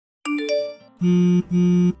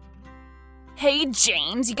Hey,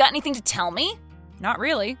 James, you got anything to tell me? Not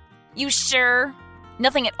really. You sure?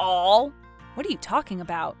 Nothing at all? What are you talking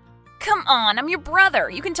about? Come on, I'm your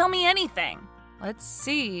brother. You can tell me anything. Let's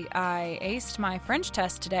see. I aced my French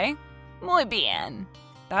test today. Muy bien.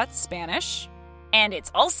 That's Spanish. And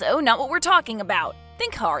it's also not what we're talking about.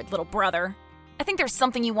 Think hard, little brother. I think there's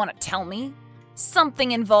something you want to tell me.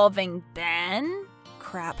 Something involving Ben?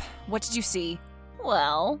 Crap. What did you see?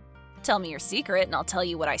 Well, tell me your secret and I'll tell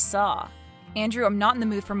you what I saw. Andrew, I'm not in the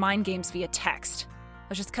mood for mind games via text.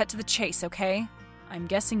 Let's just cut to the chase, okay? I'm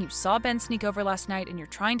guessing you saw Ben sneak over last night and you're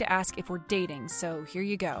trying to ask if we're dating, so here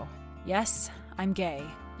you go. Yes, I'm gay.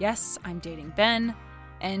 Yes, I'm dating Ben.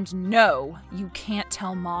 And no, you can't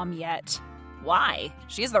tell Mom yet. Why?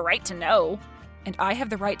 She has the right to know. And I have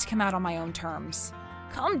the right to come out on my own terms.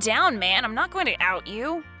 Calm down, man. I'm not going to out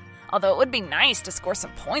you. Although it would be nice to score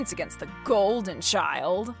some points against the golden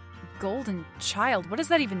child. Golden child? What does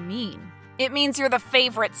that even mean? It means you're the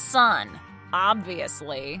favorite son.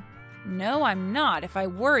 Obviously. No, I'm not. If I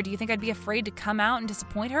were, do you think I'd be afraid to come out and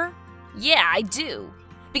disappoint her? Yeah, I do.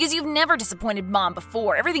 Because you've never disappointed Mom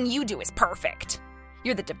before. Everything you do is perfect.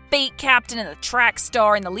 You're the debate captain and the track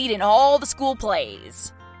star and the lead in all the school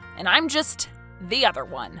plays. And I'm just the other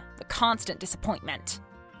one, the constant disappointment.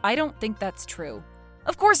 I don't think that's true.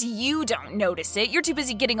 Of course you don't notice it. You're too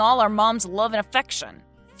busy getting all our mom's love and affection.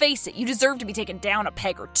 Face it, you deserve to be taken down a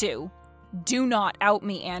peg or two. Do not out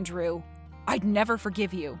me, Andrew. I'd never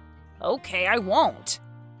forgive you. Okay, I won't.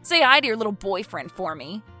 Say hi to your little boyfriend for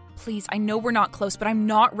me. Please, I know we're not close, but I'm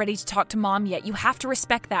not ready to talk to Mom yet. You have to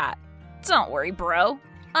respect that. Don't worry, bro.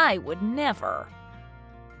 I would never.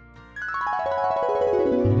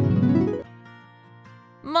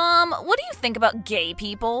 Mom, what do you think about gay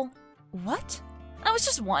people? What? I was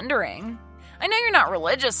just wondering. I know you're not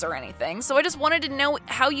religious or anything, so I just wanted to know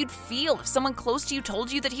how you'd feel if someone close to you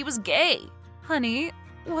told you that he was gay. Honey,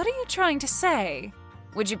 what are you trying to say?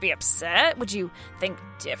 Would you be upset? Would you think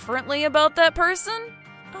differently about that person?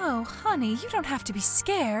 Oh, honey, you don't have to be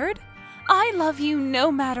scared. I love you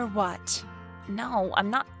no matter what. No,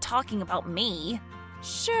 I'm not talking about me.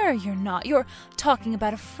 Sure you're not. You're talking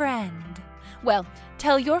about a friend. Well,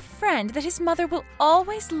 tell your friend that his mother will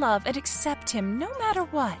always love and accept him no matter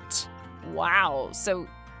what. Wow, so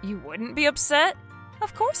you wouldn't be upset?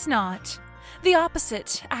 Of course not. The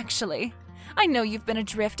opposite, actually. I know you've been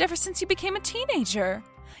adrift ever since you became a teenager.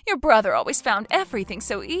 Your brother always found everything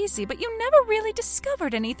so easy, but you never really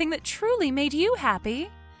discovered anything that truly made you happy.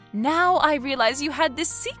 Now I realize you had this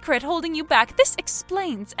secret holding you back. This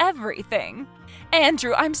explains everything.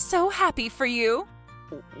 Andrew, I'm so happy for you.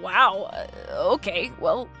 Wow, okay,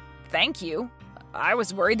 well, thank you. I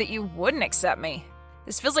was worried that you wouldn't accept me.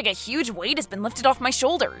 This feels like a huge weight has been lifted off my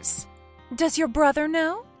shoulders. Does your brother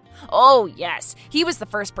know? Oh, yes. He was the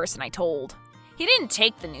first person I told. He didn't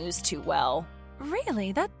take the news too well.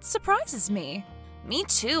 Really? That surprises me. Me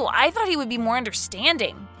too. I thought he would be more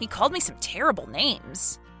understanding. He called me some terrible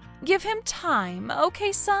names. Give him time,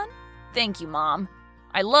 okay, son? Thank you, Mom.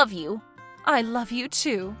 I love you. I love you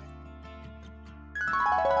too.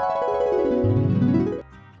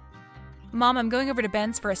 Mom, I'm going over to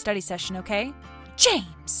Ben's for a study session, okay?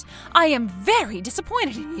 James, I am very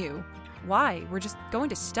disappointed in you. Why? We're just going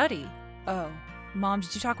to study. Oh, Mom,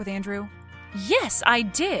 did you talk with Andrew? Yes, I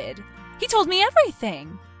did. He told me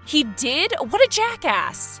everything. He did? What a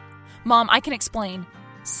jackass. Mom, I can explain.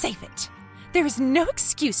 Save it. There is no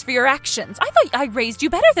excuse for your actions. I thought I raised you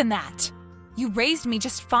better than that. You raised me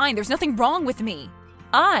just fine. There's nothing wrong with me.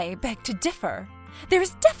 I beg to differ. There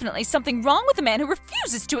is definitely something wrong with a man who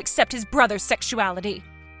refuses to accept his brother's sexuality.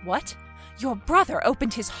 What? Your brother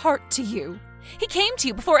opened his heart to you. He came to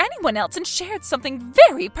you before anyone else and shared something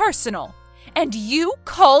very personal. And you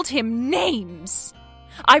called him names.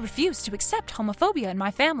 I refuse to accept homophobia in my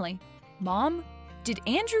family. Mom, did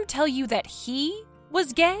Andrew tell you that he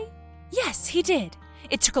was gay? Yes, he did.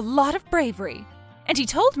 It took a lot of bravery. And he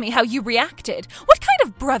told me how you reacted. What kind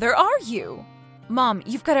of brother are you? Mom,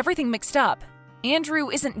 you've got everything mixed up. Andrew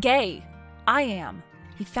isn't gay. I am.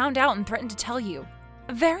 He found out and threatened to tell you.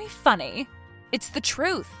 Very funny. It's the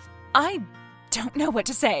truth. I don't know what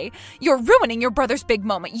to say. You're ruining your brother's big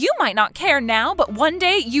moment. You might not care now, but one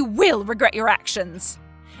day you will regret your actions.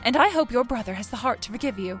 And I hope your brother has the heart to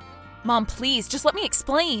forgive you. Mom, please, just let me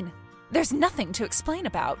explain. There's nothing to explain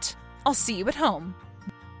about. I'll see you at home.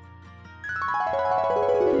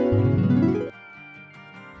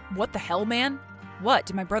 What the hell, man? What,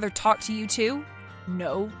 did my brother talk to you too?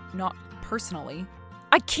 No, not personally.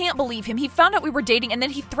 I can't believe him. He found out we were dating and then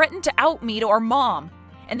he threatened to out me to our mom.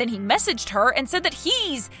 And then he messaged her and said that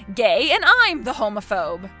he's gay and I'm the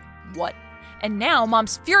homophobe. What? And now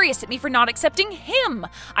Mom's furious at me for not accepting him.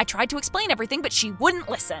 I tried to explain everything, but she wouldn't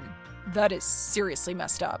listen. That is seriously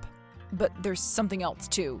messed up. But there's something else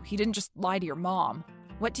too. He didn't just lie to your mom.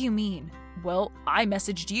 What do you mean? Well, I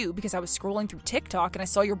messaged you because I was scrolling through TikTok and I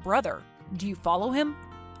saw your brother. Do you follow him?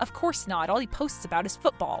 Of course not. All he posts about is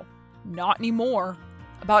football. Not anymore.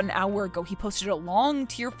 About an hour ago, he posted a long,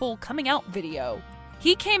 tearful coming out video.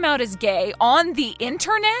 He came out as gay on the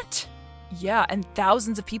internet? Yeah, and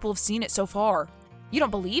thousands of people have seen it so far. You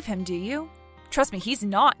don't believe him, do you? Trust me, he's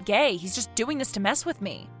not gay. He's just doing this to mess with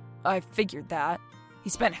me. I figured that. He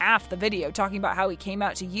spent half the video talking about how he came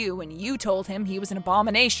out to you and you told him he was an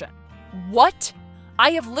abomination. What?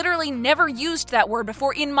 I have literally never used that word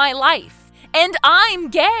before in my life. And I'm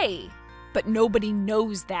gay! But nobody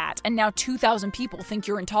knows that, and now 2,000 people think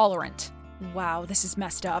you're intolerant. Wow, this is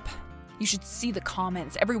messed up. You should see the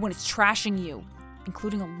comments. Everyone is trashing you,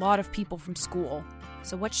 including a lot of people from school.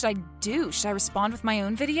 So what should I do? Should I respond with my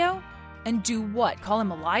own video? And do what? Call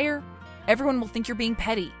him a liar? Everyone will think you're being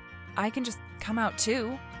petty. I can just come out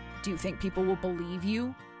too. Do you think people will believe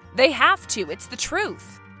you? They have to. It's the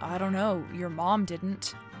truth. I don't know. Your mom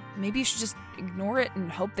didn't. Maybe you should just ignore it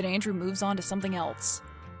and hope that Andrew moves on to something else.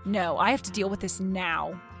 No, I have to deal with this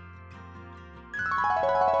now.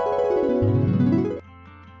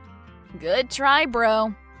 Good try,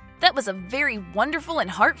 bro. That was a very wonderful and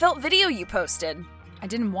heartfelt video you posted. I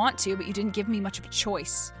didn't want to, but you didn't give me much of a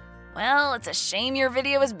choice. Well, it's a shame your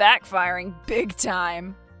video is backfiring big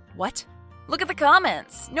time. What? Look at the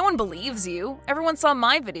comments. No one believes you. Everyone saw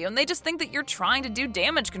my video and they just think that you're trying to do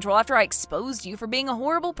damage control after I exposed you for being a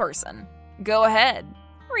horrible person. Go ahead.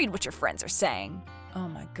 Read what your friends are saying. Oh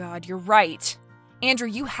my God, you're right. Andrew,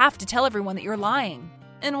 you have to tell everyone that you're lying.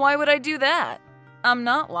 And why would I do that? I'm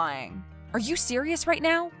not lying. Are you serious right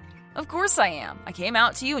now? Of course I am. I came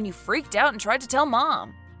out to you and you freaked out and tried to tell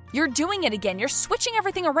Mom. You're doing it again. You're switching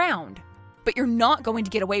everything around. But you're not going to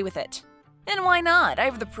get away with it. And why not? I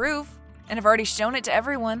have the proof. And I've already shown it to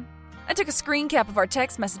everyone. I took a screen cap of our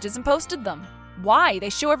text messages and posted them. Why? They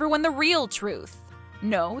show everyone the real truth.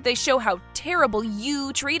 No, they show how terrible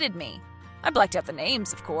you treated me. I blacked out the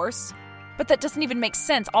names, of course. But that doesn't even make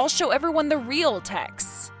sense. I'll show everyone the real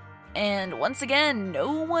texts. And once again,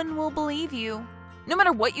 no one will believe you. No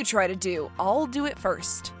matter what you try to do, I'll do it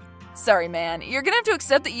first. Sorry, man, you're gonna have to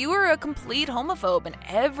accept that you are a complete homophobe and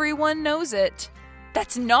everyone knows it.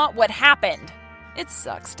 That's not what happened. It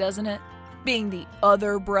sucks, doesn't it? Being the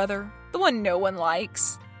other brother, the one no one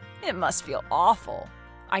likes. It must feel awful.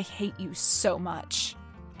 I hate you so much.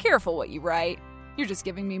 Careful what you write. You're just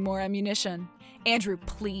giving me more ammunition. Andrew,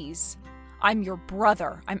 please. I'm your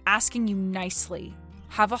brother. I'm asking you nicely.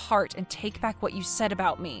 Have a heart and take back what you said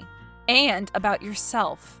about me. And about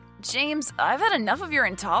yourself. James, I've had enough of your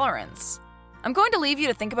intolerance. I'm going to leave you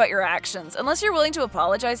to think about your actions. Unless you're willing to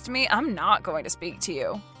apologize to me, I'm not going to speak to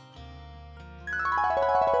you.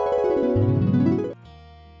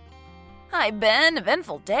 Hi, Ben.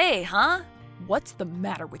 Eventful day, huh? What's the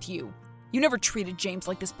matter with you? You never treated James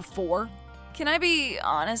like this before. Can I be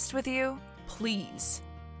honest with you? Please.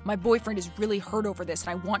 My boyfriend is really hurt over this,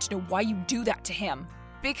 and I want to know why you do that to him.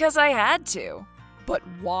 Because I had to. But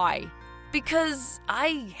why? Because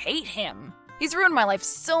I hate him. He's ruined my life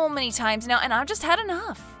so many times now, and I've just had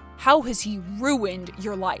enough. How has he ruined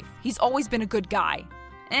your life? He's always been a good guy.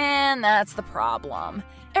 And that's the problem.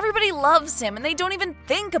 Everybody loves him, and they don't even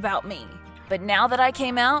think about me. But now that I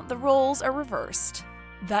came out, the roles are reversed.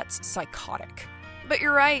 That's psychotic. But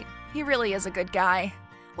you're right. He really is a good guy.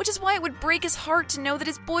 Which is why it would break his heart to know that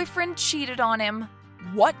his boyfriend cheated on him.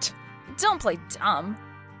 What? Don't play dumb.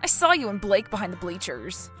 I saw you and Blake behind the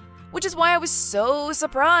bleachers. Which is why I was so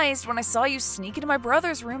surprised when I saw you sneak into my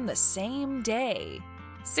brother's room the same day.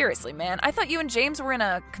 Seriously, man, I thought you and James were in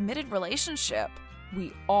a committed relationship.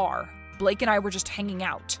 We are. Blake and I were just hanging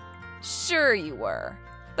out. Sure you were.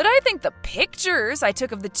 But I think the pictures I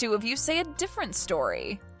took of the two of you say a different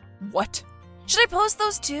story. What? Should I post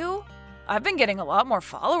those too? I've been getting a lot more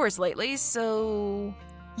followers lately, so...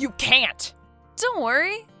 You can't! Don't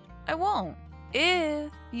worry, I won't.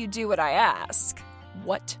 If you do what I ask.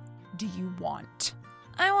 What do you want?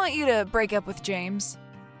 I want you to break up with James.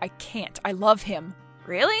 I can't. I love him.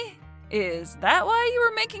 Really? Is that why you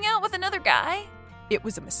were making out with another guy? It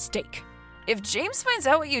was a mistake. If James finds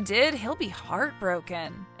out what you did, he'll be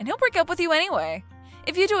heartbroken. And he'll break up with you anyway.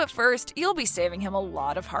 If you do it first, you'll be saving him a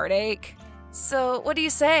lot of heartache. So, what do you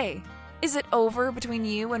say? Is it over between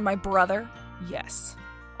you and my brother? Yes,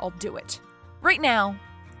 I'll do it. Right now.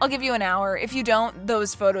 I'll give you an hour. If you don't,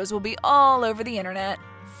 those photos will be all over the internet.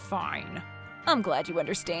 Fine. I'm glad you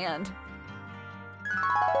understand.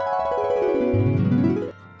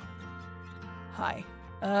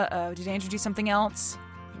 Uh-oh, did Andrew do something else?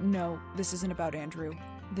 No, this isn't about Andrew.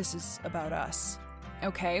 This is about us.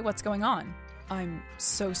 Okay, what's going on? I'm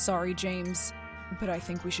so sorry, James, but I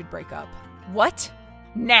think we should break up. What?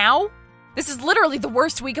 Now? This is literally the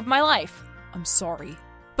worst week of my life. I'm sorry.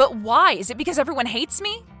 But why? Is it because everyone hates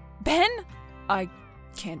me? Ben? I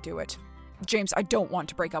can't do it. James, I don't want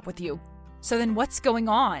to break up with you. So then what's going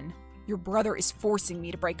on? Your brother is forcing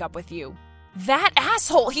me to break up with you. That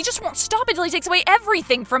asshole! He just won't stop until he takes away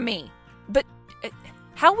everything from me! But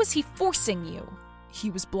how was he forcing you? He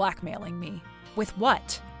was blackmailing me. With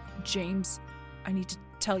what? James, I need to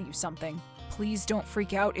tell you something. Please don't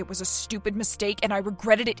freak out. It was a stupid mistake and I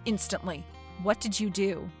regretted it instantly. What did you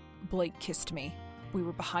do? Blake kissed me. We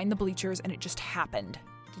were behind the bleachers and it just happened.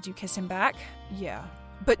 Did you kiss him back? Yeah.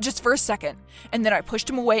 But just for a second. And then I pushed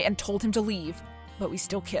him away and told him to leave. But we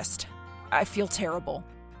still kissed. I feel terrible.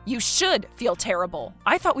 You should feel terrible.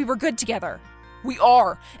 I thought we were good together. We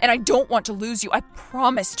are, and I don't want to lose you. I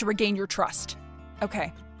promise to regain your trust.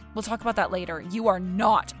 Okay, we'll talk about that later. You are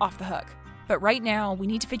not off the hook. But right now, we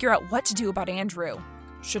need to figure out what to do about Andrew.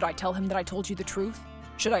 Should I tell him that I told you the truth?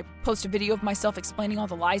 Should I post a video of myself explaining all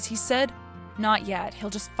the lies he said? Not yet. He'll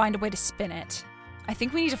just find a way to spin it. I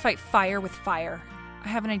think we need to fight fire with fire. I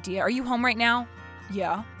have an idea. Are you home right now?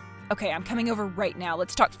 Yeah. Okay, I'm coming over right now.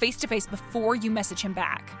 Let's talk face to face before you message him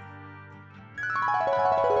back.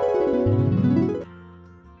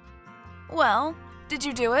 Well, did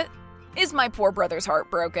you do it? Is my poor brother's heart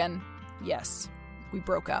broken? Yes, we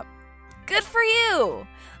broke up. Good for you!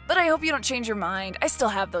 But I hope you don't change your mind. I still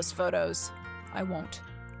have those photos. I won't.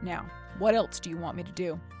 Now, what else do you want me to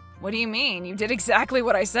do? What do you mean? You did exactly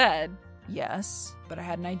what I said. Yes, but I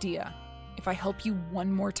had an idea. If I help you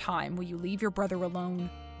one more time, will you leave your brother alone?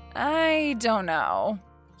 I don't know.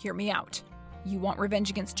 Hear me out. You want revenge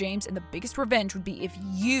against James, and the biggest revenge would be if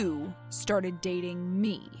you started dating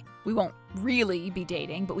me. We won't really be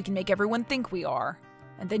dating, but we can make everyone think we are.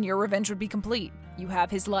 And then your revenge would be complete. You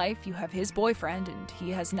have his life, you have his boyfriend, and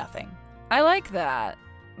he has nothing. I like that.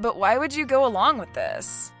 But why would you go along with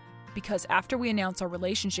this? Because after we announce our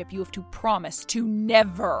relationship, you have to promise to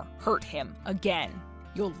never hurt him again.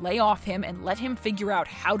 You'll lay off him and let him figure out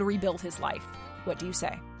how to rebuild his life. What do you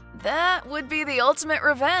say? That would be the ultimate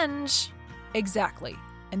revenge. Exactly.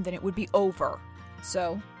 And then it would be over.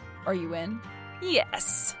 So, are you in?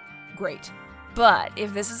 Yes. Great. But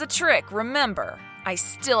if this is a trick, remember, I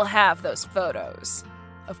still have those photos.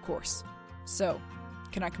 Of course. So,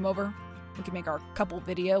 can I come over? We can make our couple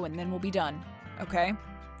video and then we'll be done. Okay?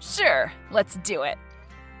 Sure. Let's do it.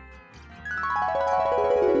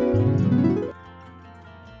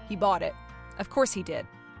 He bought it. Of course he did.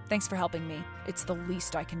 Thanks for helping me. It's the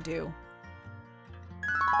least I can do.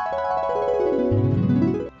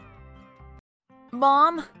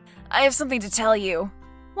 Mom, I have something to tell you.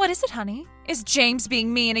 What is it, honey? Is James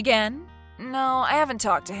being mean again? No, I haven't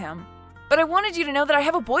talked to him. But I wanted you to know that I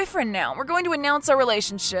have a boyfriend now. We're going to announce our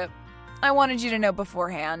relationship. I wanted you to know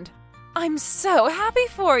beforehand. I'm so happy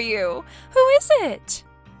for you. Who is it?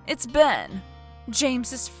 It's Ben.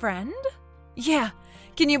 James's friend? Yeah.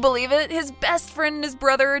 Can you believe it? His best friend and his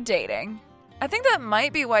brother are dating. I think that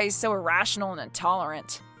might be why he's so irrational and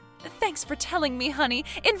intolerant. Thanks for telling me, honey.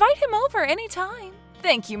 Invite him over anytime.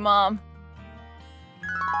 Thank you, Mom.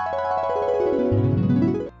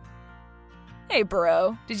 Hey,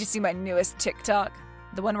 bro. Did you see my newest TikTok?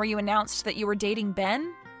 The one where you announced that you were dating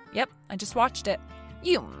Ben? Yep, I just watched it.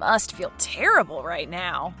 You must feel terrible right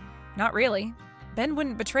now. Not really. Ben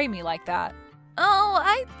wouldn't betray me like that. Oh,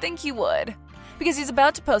 I think he would. Because he's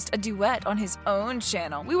about to post a duet on his own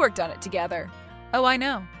channel. We worked on it together. Oh, I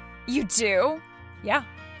know. You do? Yeah,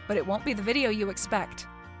 but it won't be the video you expect.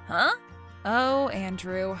 Huh? Oh,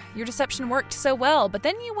 Andrew, your deception worked so well, but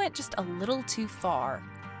then you went just a little too far.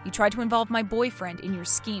 You tried to involve my boyfriend in your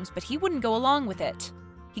schemes, but he wouldn't go along with it.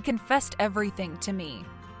 He confessed everything to me,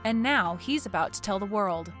 and now he's about to tell the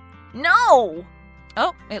world. No!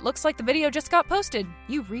 Oh, it looks like the video just got posted.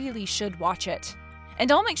 You really should watch it.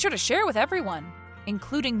 And I'll make sure to share with everyone,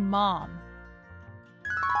 including Mom.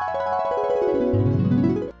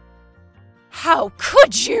 How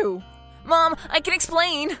could you? Mom, I can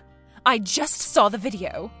explain. I just saw the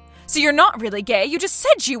video. So you're not really gay, you just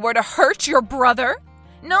said you were to hurt your brother?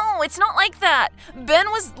 No, it's not like that. Ben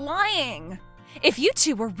was lying. If you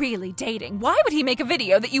two were really dating, why would he make a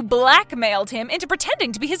video that you blackmailed him into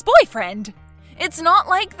pretending to be his boyfriend? It's not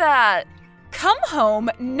like that. Come home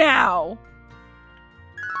now.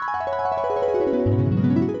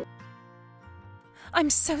 I'm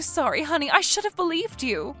so sorry, honey. I should have believed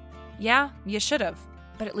you. Yeah, you should have.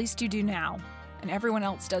 But at least you do now. And everyone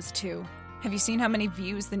else does too. Have you seen how many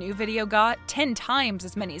views the new video got? 10 times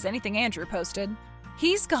as many as anything Andrew posted.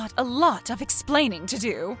 He's got a lot of explaining to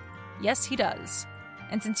do. Yes, he does.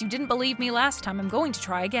 And since you didn't believe me last time, I'm going to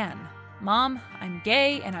try again. Mom, I'm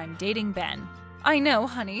gay and I'm dating Ben. I know,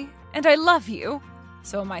 honey, and I love you.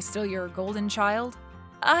 So am I still your golden child?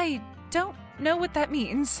 I don't know what that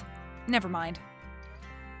means. Never mind.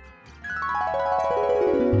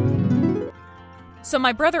 So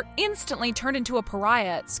my brother instantly turned into a pariah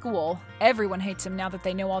at school. Everyone hates him now that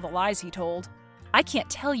they know all the lies he told. I can't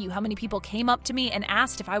tell you how many people came up to me and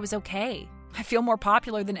asked if I was okay. I feel more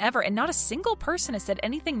popular than ever, and not a single person has said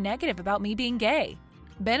anything negative about me being gay.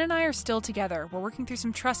 Ben and I are still together. We're working through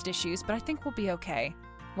some trust issues, but I think we'll be okay.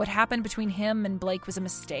 What happened between him and Blake was a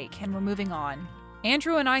mistake, and we're moving on.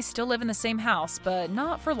 Andrew and I still live in the same house, but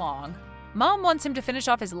not for long. Mom wants him to finish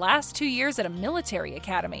off his last 2 years at a military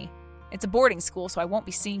academy. It's a boarding school, so I won't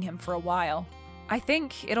be seeing him for a while. I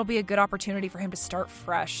think it'll be a good opportunity for him to start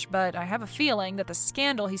fresh, but I have a feeling that the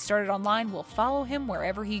scandal he started online will follow him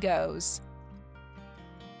wherever he goes.